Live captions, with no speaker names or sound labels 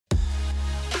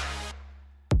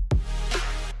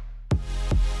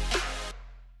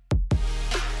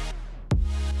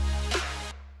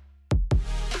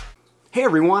Hey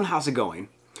everyone, how's it going?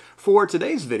 For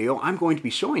today's video, I'm going to be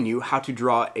showing you how to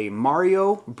draw a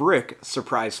Mario brick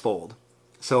surprise fold.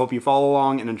 So hope you follow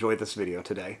along and enjoy this video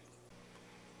today.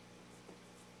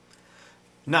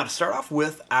 Now to start off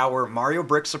with our Mario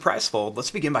brick surprise fold,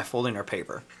 let's begin by folding our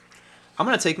paper. I'm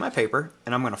going to take my paper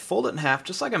and I'm going to fold it in half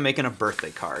just like I'm making a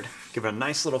birthday card. Give it a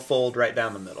nice little fold right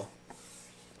down the middle.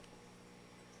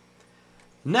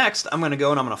 Next, I'm going to go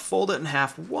and I'm going to fold it in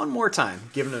half one more time,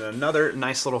 giving it another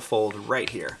nice little fold right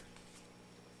here.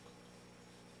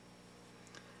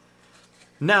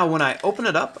 Now, when I open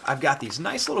it up, I've got these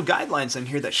nice little guidelines in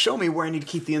here that show me where I need to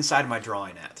keep the inside of my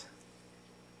drawing at.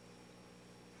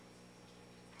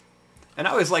 And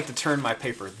I always like to turn my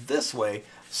paper this way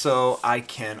so I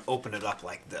can open it up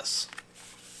like this.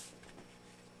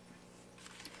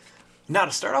 Now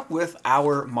to start off with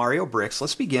our Mario bricks,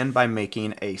 let's begin by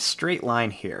making a straight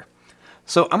line here.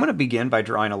 So I'm going to begin by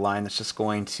drawing a line that's just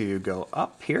going to go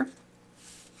up here.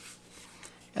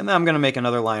 And then I'm going to make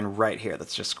another line right here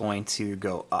that's just going to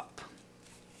go up.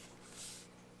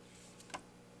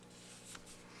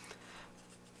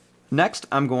 Next,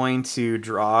 I'm going to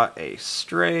draw a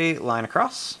straight line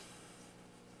across.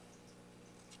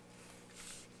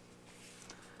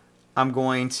 I'm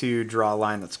going to draw a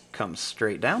line that comes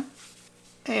straight down.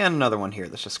 And another one here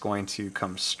that's just going to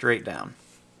come straight down.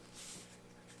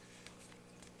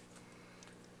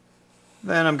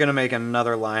 Then I'm going to make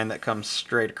another line that comes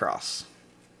straight across.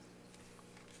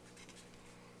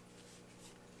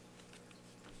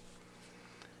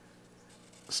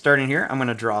 Starting here, I'm going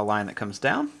to draw a line that comes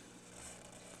down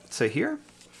to here.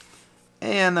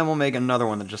 And then we'll make another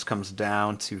one that just comes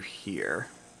down to here.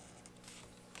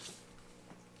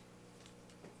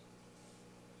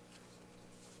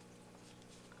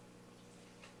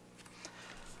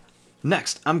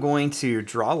 Next, I'm going to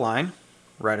draw a line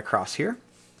right across here,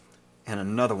 and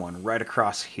another one right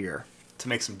across here to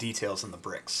make some details in the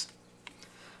bricks.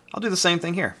 I'll do the same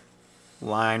thing here.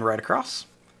 Line right across,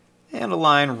 and a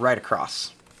line right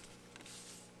across.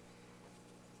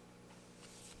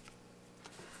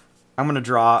 I'm going to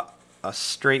draw a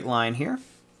straight line here.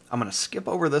 I'm going to skip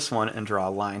over this one and draw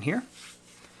a line here.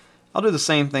 I'll do the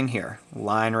same thing here.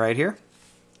 Line right here,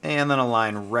 and then a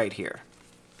line right here.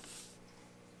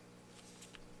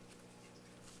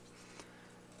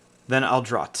 Then I'll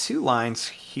draw two lines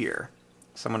here.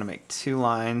 So I'm going to make two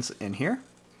lines in here.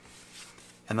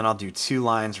 And then I'll do two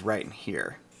lines right in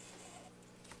here.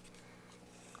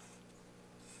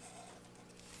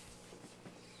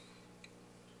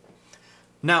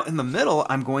 Now in the middle,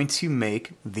 I'm going to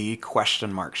make the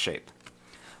question mark shape.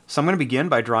 So I'm going to begin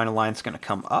by drawing a line that's going to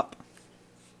come up.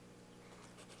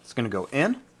 It's going to go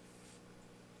in.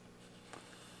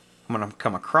 I'm going to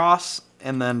come across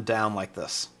and then down like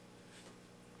this.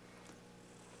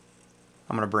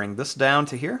 I'm going to bring this down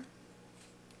to here.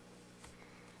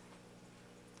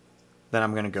 Then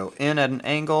I'm going to go in at an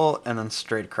angle and then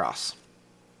straight across.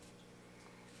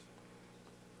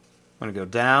 I'm going to go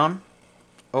down,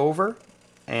 over,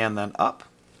 and then up.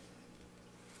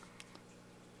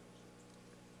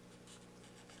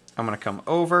 I'm going to come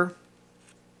over.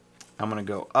 I'm going to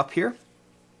go up here.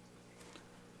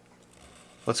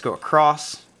 Let's go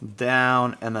across,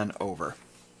 down, and then over.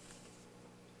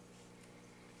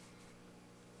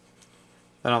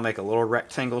 Then I'll make a little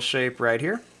rectangle shape right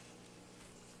here.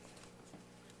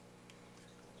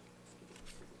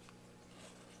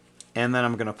 And then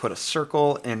I'm going to put a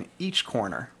circle in each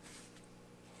corner.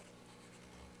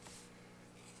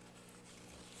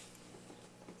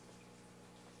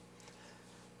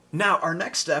 Now our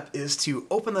next step is to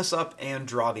open this up and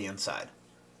draw the inside.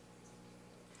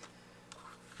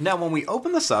 Now when we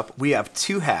open this up, we have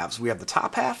two halves. We have the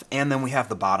top half and then we have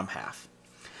the bottom half.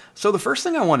 So the first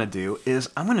thing I want to do is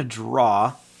I'm going to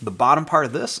draw the bottom part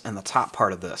of this and the top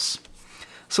part of this.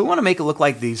 So we want to make it look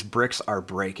like these bricks are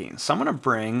breaking. So I'm going to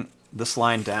bring this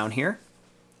line down here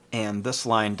and this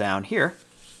line down here.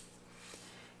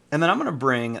 And then I'm going to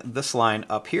bring this line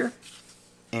up here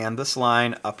and this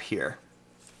line up here.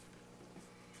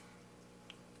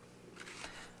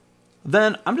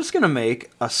 Then I'm just going to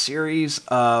make a series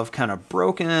of kind of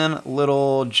broken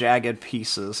little jagged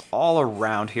pieces all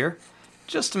around here,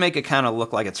 just to make it kind of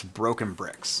look like it's broken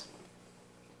bricks.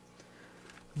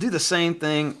 Do the same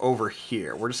thing over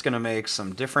here. We're just going to make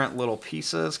some different little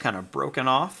pieces kind of broken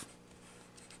off,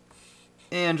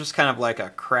 and just kind of like a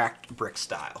cracked brick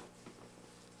style.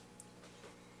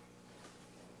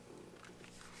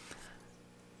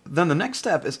 Then the next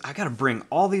step is I got to bring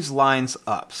all these lines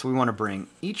up. So we want to bring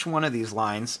each one of these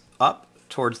lines up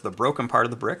towards the broken part of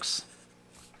the bricks.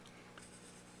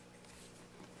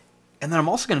 And then I'm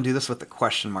also going to do this with the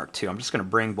question mark too. I'm just going to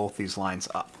bring both these lines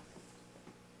up.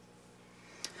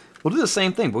 We'll do the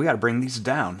same thing, but we got to bring these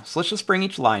down. So let's just bring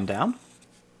each line down.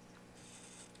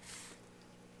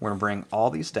 We're going to bring all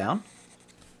these down.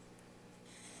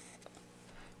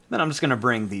 Then I'm just going to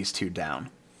bring these two down.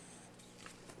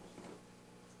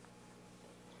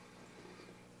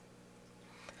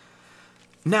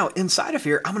 Now, inside of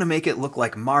here, I'm going to make it look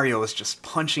like Mario is just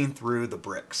punching through the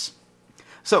bricks.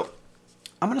 So,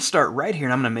 I'm going to start right here,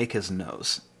 and I'm going to make his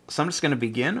nose. So I'm just going to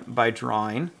begin by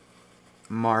drawing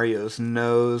Mario's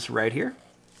nose right here.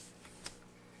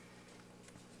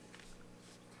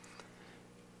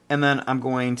 And then I'm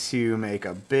going to make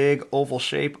a big oval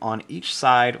shape on each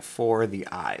side for the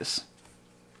eyes.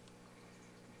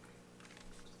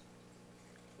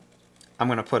 I'm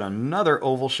going to put another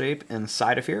oval shape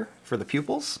inside of here for the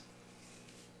pupils.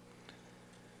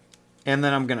 And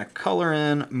then I'm going to color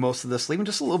in most of this, leaving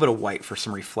just a little bit of white for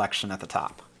some reflection at the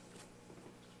top.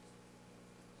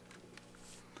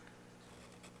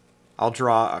 I'll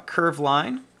draw a curved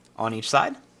line on each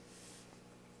side.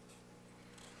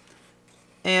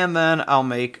 And then I'll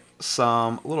make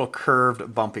some little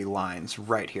curved bumpy lines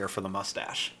right here for the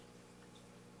mustache.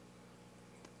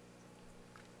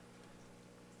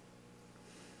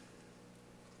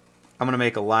 I'm going to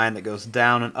make a line that goes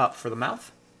down and up for the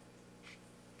mouth.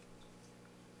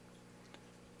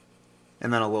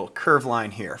 And then a little curved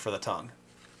line here for the tongue.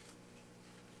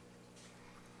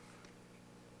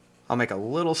 I'll make a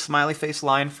little smiley face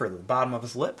line for the bottom of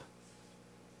his lip.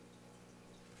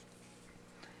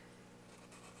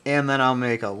 And then I'll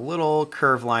make a little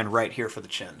curved line right here for the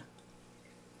chin.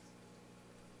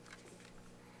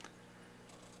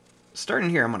 Starting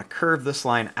here, I'm going to curve this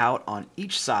line out on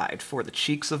each side for the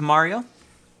cheeks of Mario.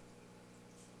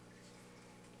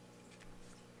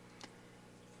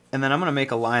 And then I'm going to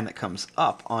make a line that comes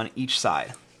up on each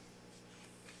side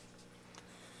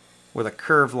with a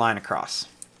curved line across.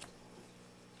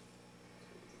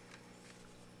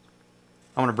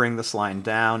 I'm going to bring this line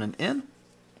down and in,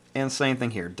 and same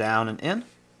thing here, down and in.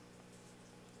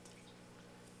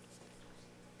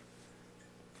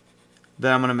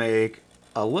 Then I'm going to make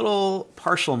a little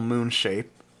partial moon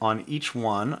shape on each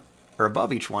one, or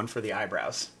above each one, for the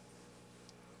eyebrows.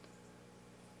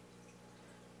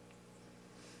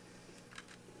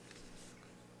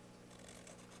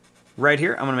 Right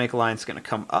here, I'm going to make a line that's going to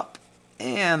come up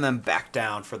and then back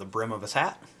down for the brim of his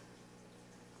hat,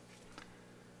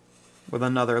 with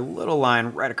another little line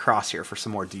right across here for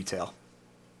some more detail.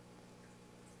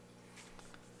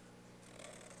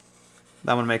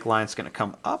 Then I'm going to make a line that's going to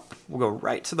come up. We'll go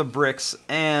right to the bricks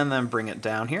and then bring it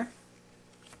down here.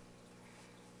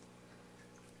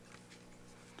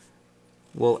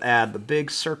 We'll add the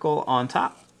big circle on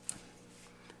top.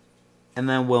 And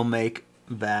then we'll make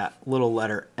that little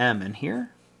letter M in here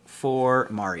for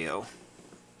Mario.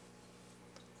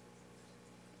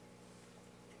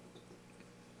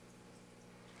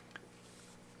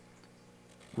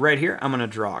 Right here, I'm going to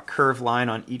draw a curved line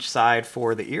on each side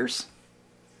for the ears,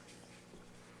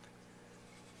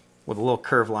 with a little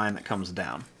curved line that comes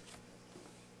down.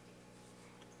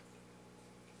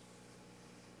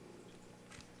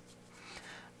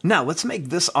 Now let's make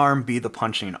this arm be the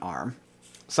punching arm.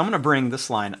 So I'm going to bring this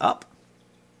line up,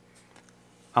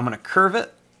 I'm going to curve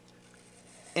it,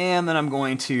 and then I'm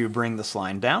going to bring this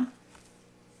line down.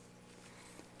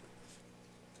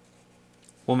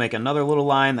 We'll make another little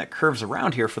line that curves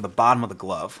around here for the bottom of the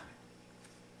glove.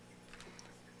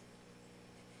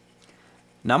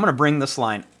 Now I'm going to bring this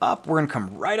line up. We're going to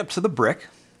come right up to the brick.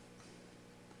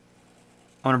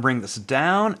 I'm going to bring this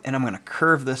down, and I'm going to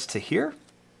curve this to here.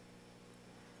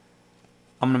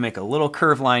 I'm going to make a little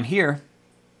curved line here,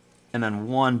 and then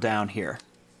one down here.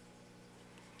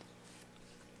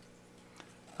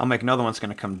 I'll make another one that's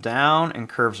going to come down and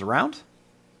curves around.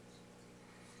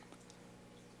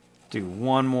 Do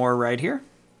one more right here.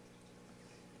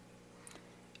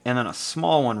 And then a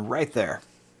small one right there.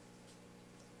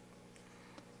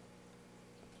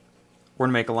 We're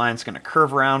going to make a line that's going to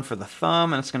curve around for the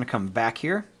thumb, and it's going to come back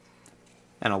here.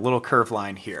 And a little curved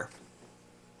line here.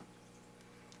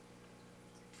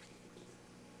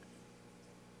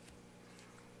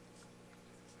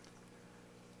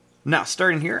 Now,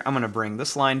 starting here, I'm going to bring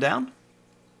this line down,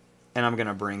 and I'm going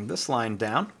to bring this line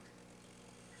down.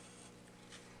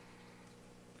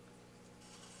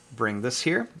 Bring this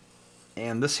here,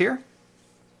 and this here,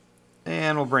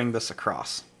 and we'll bring this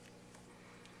across.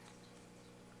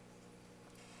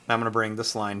 Now I'm going to bring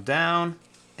this line down,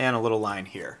 and a little line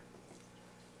here.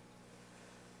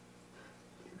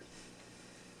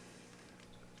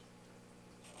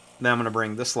 Now I'm going to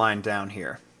bring this line down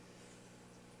here.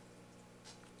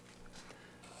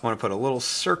 I want to put a little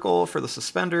circle for the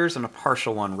suspenders and a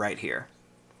partial one right here.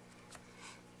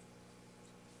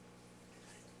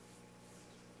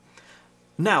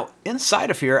 Now, inside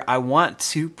of here, I want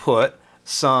to put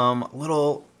some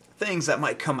little things that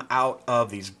might come out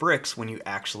of these bricks when you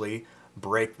actually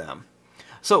break them.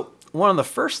 So one of the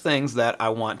first things that I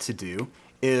want to do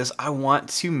is I want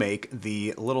to make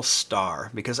the little star,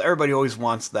 because everybody always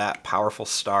wants that powerful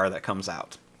star that comes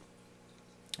out.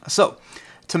 So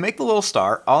to make the little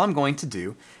star, all I'm going to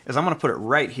do is I'm going to put it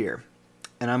right here,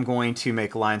 and I'm going to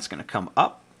make a line that's going to come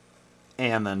up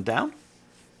and then down.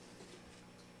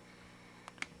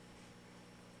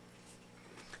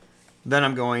 Then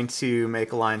I'm going to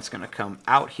make a line that's going to come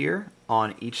out here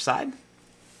on each side.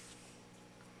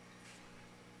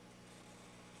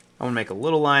 I'm going to make a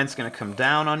little line that's going to come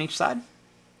down on each side.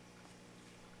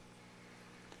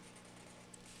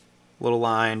 Little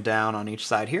line down on each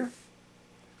side here.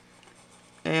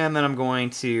 And then I'm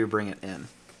going to bring it in.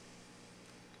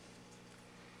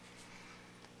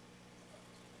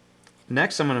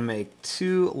 Next, I'm going to make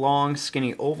two long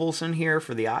skinny ovals in here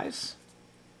for the eyes.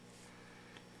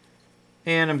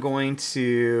 And I'm going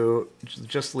to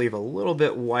just leave a little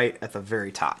bit white at the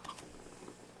very top.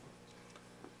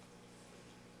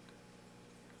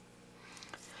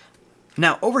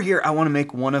 Now over here, I want to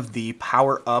make one of the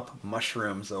power-up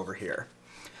mushrooms over here.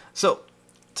 So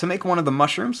to make one of the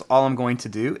mushrooms, all I'm going to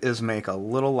do is make a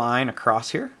little line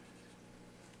across here.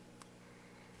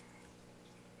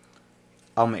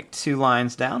 I'll make two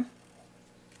lines down.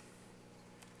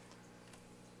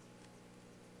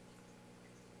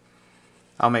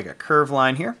 I'll make a curved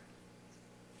line here.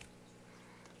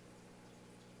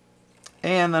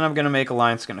 And then I'm going to make a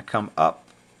line that's going to come up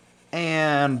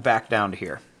and back down to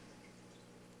here.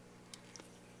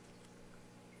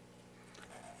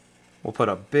 We'll put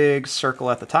a big circle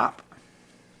at the top.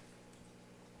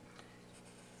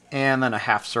 And then a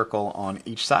half circle on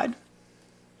each side.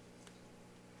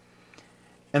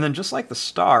 And then just like the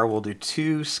star, we'll do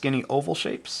two skinny oval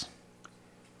shapes.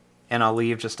 And I'll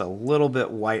leave just a little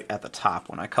bit white at the top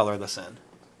when I color this in.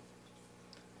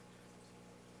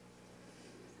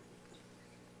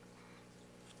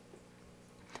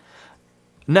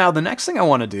 Now the next thing I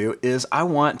want to do is I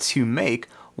want to make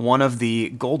one of the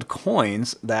gold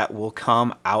coins that will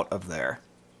come out of there.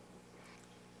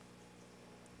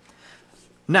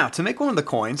 Now to make one of the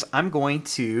coins, I'm going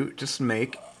to just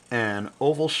make an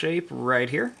oval shape right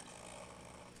here.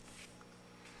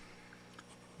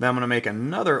 Then I'm going to make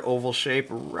another oval shape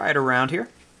right around here.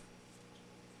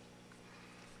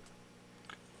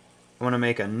 I'm going to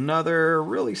make another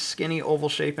really skinny oval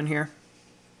shape in here.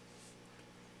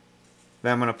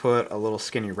 Then I'm going to put a little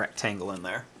skinny rectangle in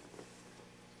there.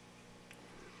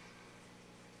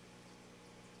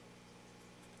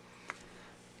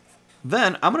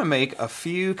 Then I'm going to make a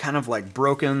few kind of like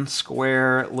broken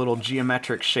square little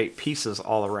geometric shaped pieces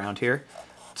all around here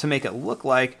to make it look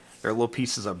like there are little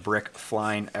pieces of brick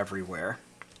flying everywhere.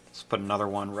 Let's put another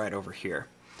one right over here.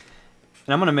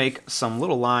 And I'm going to make some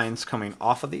little lines coming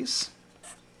off of these.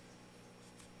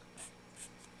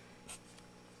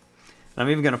 And I'm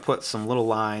even going to put some little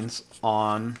lines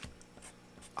on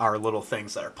our little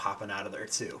things that are popping out of there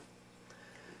too.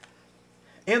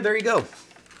 And there you go.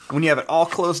 When you have it all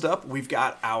closed up, we've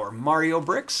got our Mario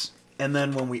bricks. And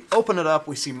then when we open it up,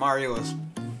 we see Mario is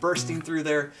bursting through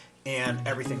there and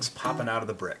everything's popping out of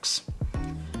the bricks.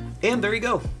 And there you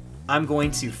go. I'm going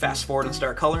to fast forward and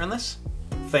start coloring this.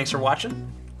 Thanks for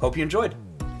watching. Hope you enjoyed.